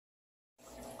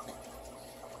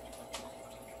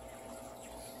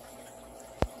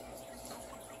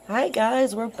Hi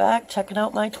guys, we're back checking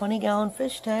out my 20-gallon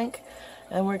fish tank,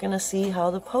 and we're going to see how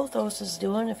the Pothos is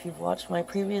doing. If you've watched my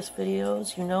previous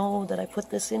videos, you know that I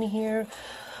put this in here,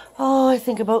 I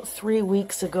think about 3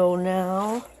 weeks ago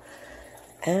now.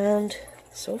 And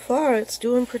so far it's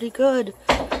doing pretty good.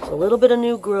 It's a little bit of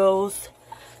new growth,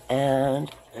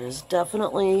 and there's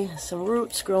definitely some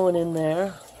roots growing in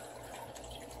there.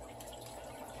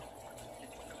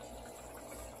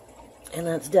 And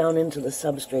that's down into the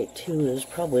substrate too. There's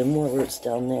probably more roots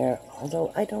down there.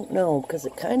 Although I don't know, because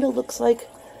it kind of looks like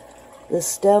the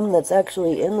stem that's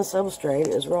actually in the substrate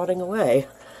is rotting away.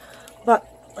 But,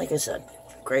 like I said,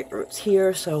 great roots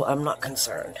here, so I'm not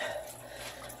concerned.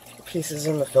 The pieces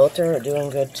in the filter are doing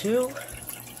good too.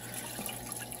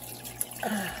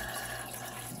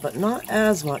 But not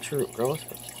as much root growth,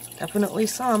 but definitely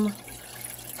some.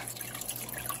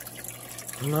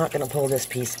 I'm not going to pull this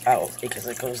piece out because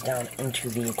it goes down into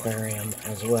the aquarium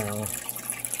as well.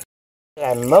 What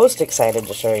I'm most excited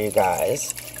to show you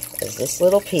guys is this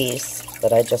little piece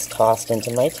that I just tossed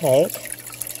into my tank.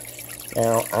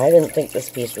 Now, I didn't think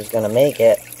this piece was going to make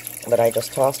it, but I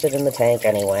just tossed it in the tank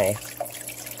anyway.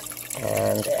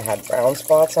 And it had brown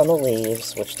spots on the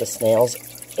leaves, which the snails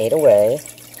ate away.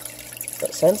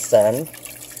 But since then,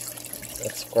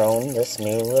 it's grown this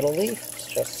new little leaf.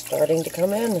 It's just starting to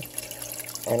come in.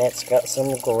 And it's got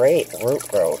some great root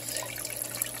growth.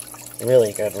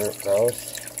 Really good root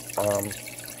growth.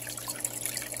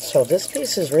 So this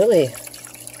piece is really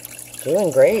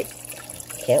doing great.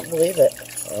 Can't believe it.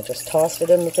 I just tossed it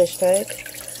in the fish tank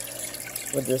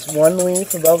with this one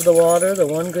leaf above the water, the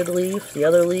one good leaf. The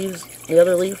other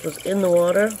leaf was in the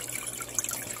water.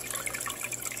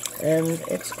 And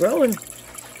it's growing.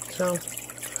 So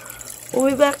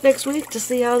we'll be back next week to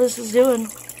see how this is doing.